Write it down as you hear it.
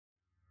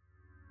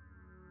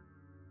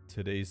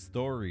Today's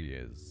story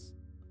is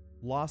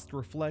Lost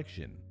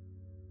Reflection,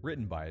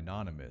 written by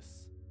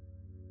Anonymous.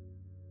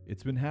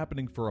 It's been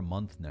happening for a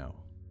month now.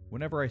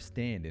 Whenever I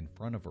stand in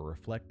front of a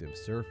reflective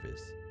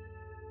surface,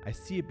 I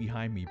see it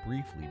behind me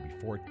briefly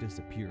before it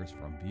disappears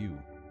from view.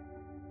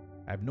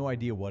 I have no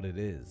idea what it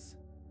is,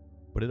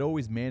 but it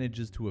always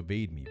manages to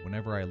evade me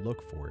whenever I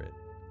look for it.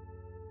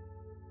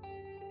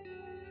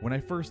 When I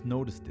first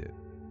noticed it,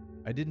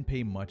 I didn't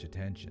pay much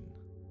attention,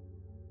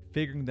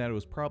 figuring that it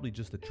was probably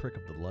just a trick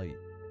of the light.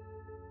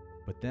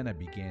 But then I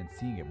began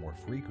seeing it more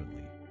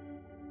frequently,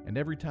 and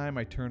every time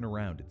I turn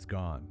around it's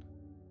gone.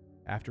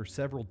 After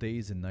several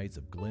days and nights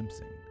of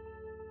glimpsing,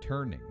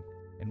 turning,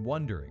 and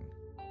wondering,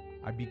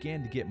 I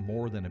began to get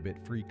more than a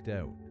bit freaked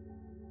out.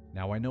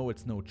 Now I know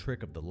it's no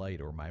trick of the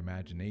light or my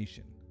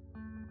imagination.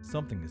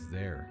 Something is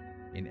there,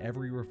 in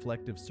every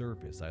reflective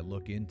surface I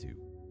look into.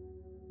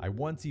 I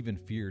once even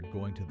feared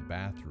going to the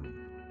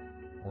bathroom,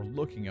 or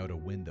looking out a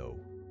window,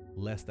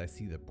 lest I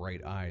see the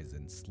bright eyes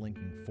and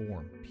slinking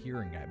form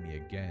peering at me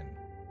again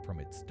from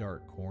its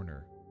dark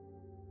corner.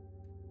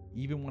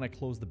 Even when I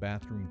close the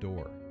bathroom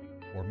door,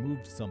 or move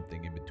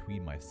something in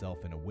between myself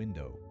and a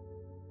window,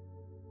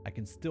 I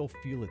can still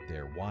feel it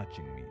there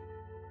watching me.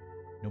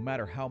 No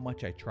matter how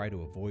much I try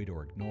to avoid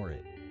or ignore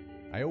it,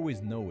 I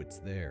always know it's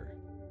there,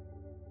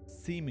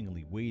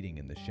 seemingly waiting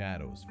in the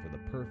shadows for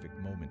the perfect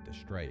moment to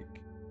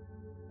strike.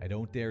 I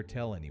don't dare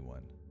tell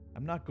anyone.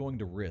 I'm not going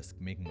to risk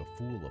making a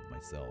fool of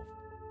myself.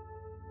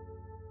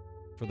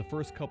 For the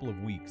first couple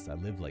of weeks, I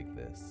lived like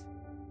this,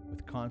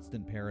 with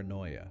constant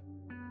paranoia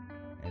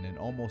and an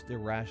almost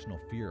irrational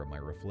fear of my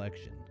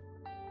reflection.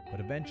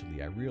 But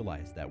eventually I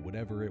realized that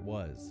whatever it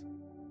was,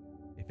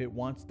 if it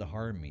wants to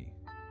harm me,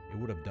 it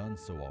would have done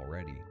so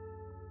already.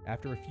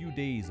 After a few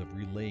days of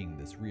relaying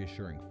this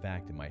reassuring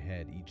fact in my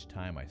head each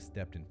time I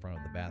stepped in front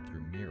of the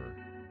bathroom mirror,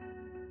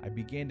 I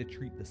began to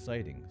treat the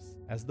sightings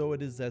as though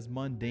it is as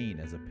mundane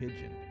as a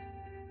pigeon.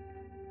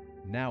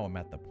 Now I'm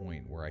at the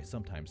point where I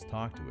sometimes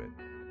talk to it.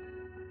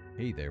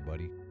 "Hey there,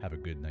 buddy, have a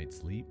good night's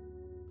sleep?"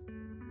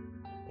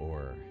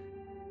 Or,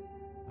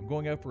 "I'm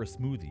going out for a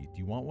smoothie, do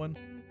you want one?"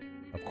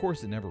 Of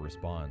course it never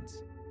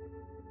responds,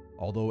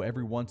 although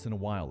every once in a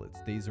while it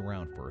stays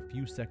around for a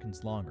few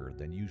seconds longer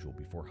than usual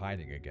before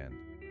hiding again.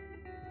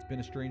 It's been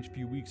a strange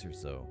few weeks or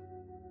so.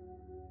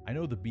 I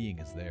know the being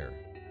is there,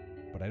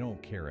 but I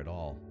don't care at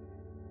all.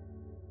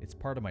 It's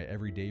part of my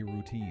everyday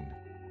routine.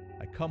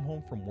 I come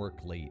home from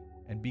work late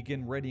and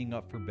begin readying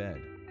up for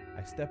bed.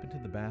 I step into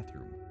the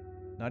bathroom,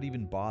 not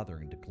even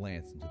bothering to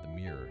glance into the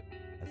mirror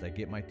as I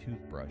get my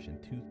toothbrush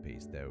and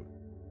toothpaste out.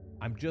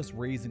 I'm just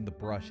raising the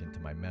brush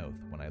into my mouth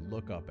when I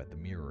look up at the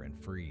mirror and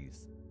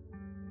freeze.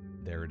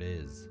 There it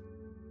is.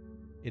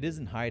 It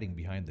isn't hiding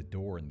behind the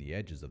door and the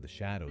edges of the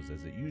shadows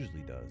as it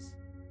usually does.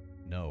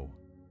 No,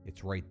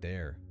 it's right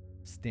there,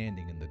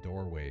 standing in the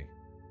doorway.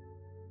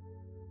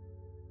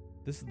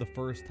 This is the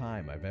first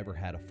time I've ever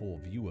had a full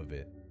view of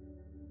it,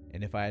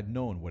 and if I had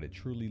known what it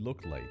truly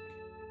looked like,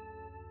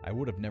 I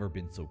would have never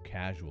been so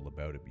casual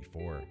about it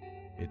before.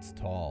 It's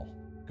tall,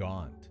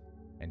 gaunt,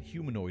 and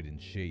humanoid in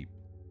shape,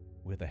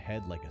 with a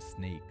head like a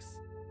snake's.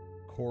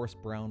 Coarse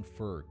brown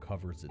fur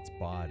covers its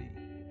body,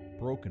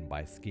 broken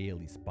by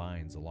scaly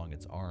spines along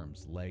its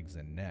arms, legs,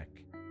 and neck.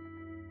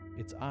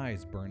 Its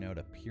eyes burn out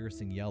a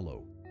piercing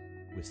yellow,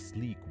 with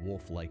sleek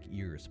wolf-like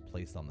ears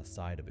placed on the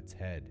side of its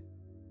head.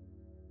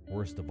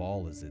 Worst of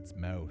all is its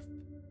mouth,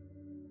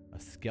 a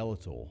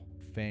skeletal,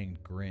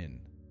 fanged grin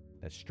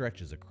that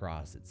stretches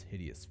across its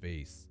hideous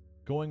face.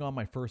 Going on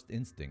my first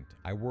instinct,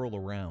 I whirl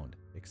around,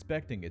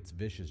 expecting its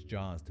vicious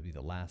jaws to be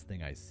the last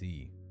thing I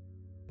see.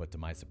 But to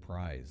my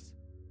surprise,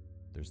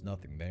 there's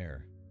nothing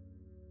there.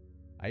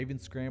 I even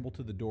scramble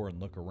to the door and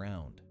look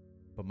around,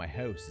 but my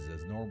house is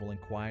as normal and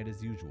quiet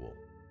as usual.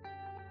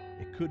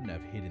 It couldn't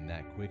have hidden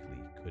that quickly,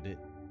 could it?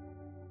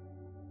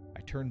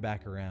 I turn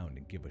back around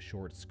and give a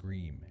short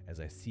scream as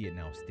I see it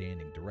now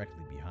standing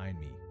directly behind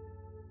me,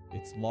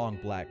 its long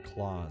black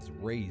claws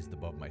raised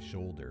above my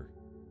shoulder.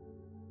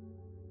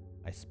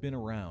 I spin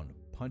around,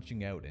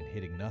 punching out and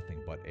hitting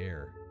nothing but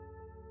air,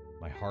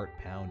 my heart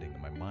pounding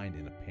and my mind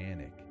in a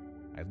panic.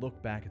 I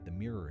look back at the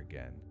mirror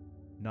again,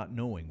 not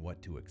knowing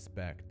what to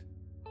expect.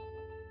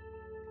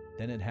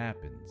 Then it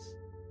happens.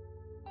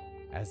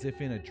 As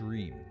if in a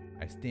dream,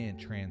 I stand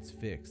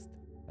transfixed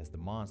as the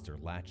monster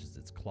latches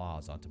its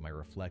claws onto my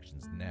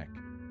reflection's neck,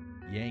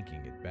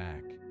 yanking it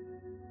back.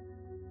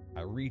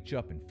 I reach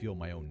up and feel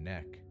my own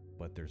neck,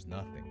 but there's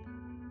nothing.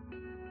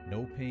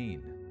 No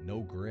pain,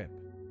 no grip.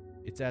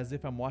 It's as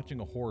if I'm watching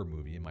a horror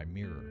movie in my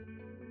mirror.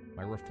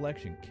 My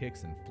reflection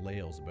kicks and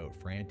flails about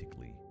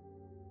frantically,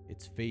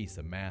 its face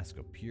a mask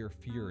of pure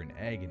fear and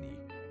agony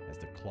as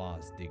the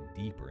claws dig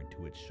deeper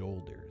into its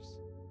shoulders,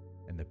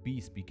 and the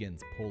beast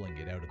begins pulling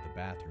it out of the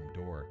bathroom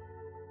door.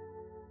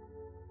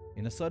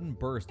 In a sudden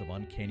burst of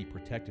uncanny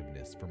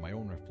protectiveness for my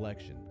own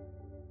reflection,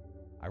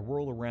 I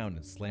whirl around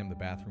and slam the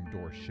bathroom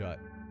door shut,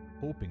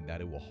 hoping that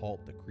it will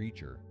halt the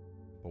creature.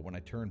 But when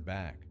I turn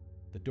back,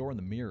 the door in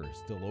the mirror is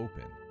still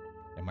open,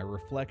 and my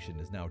reflection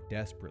is now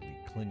desperately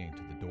clinging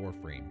to the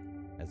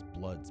doorframe as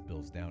blood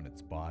spills down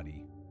its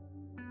body.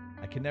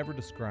 I can never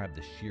describe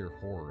the sheer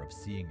horror of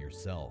seeing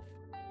yourself,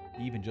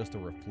 even just a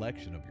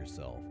reflection of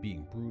yourself,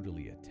 being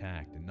brutally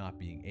attacked and not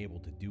being able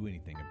to do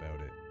anything about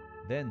it.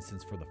 Then,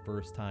 since for the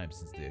first time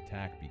since the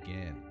attack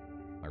began,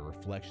 my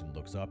reflection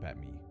looks up at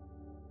me,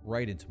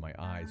 right into my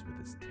eyes with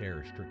its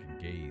terror-stricken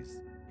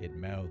gaze. It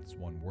mouths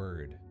one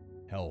word: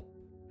 help.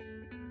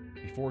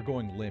 Before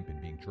going limp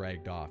and being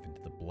dragged off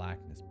into the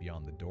blackness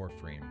beyond the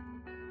doorframe.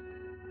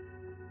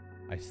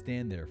 I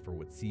stand there for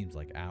what seems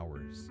like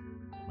hours,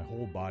 my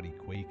whole body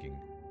quaking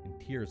and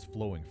tears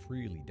flowing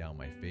freely down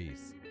my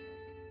face.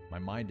 My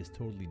mind is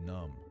totally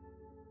numb.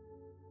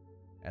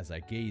 As I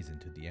gaze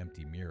into the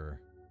empty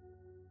mirror,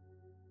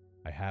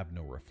 I have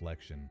no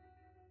reflection.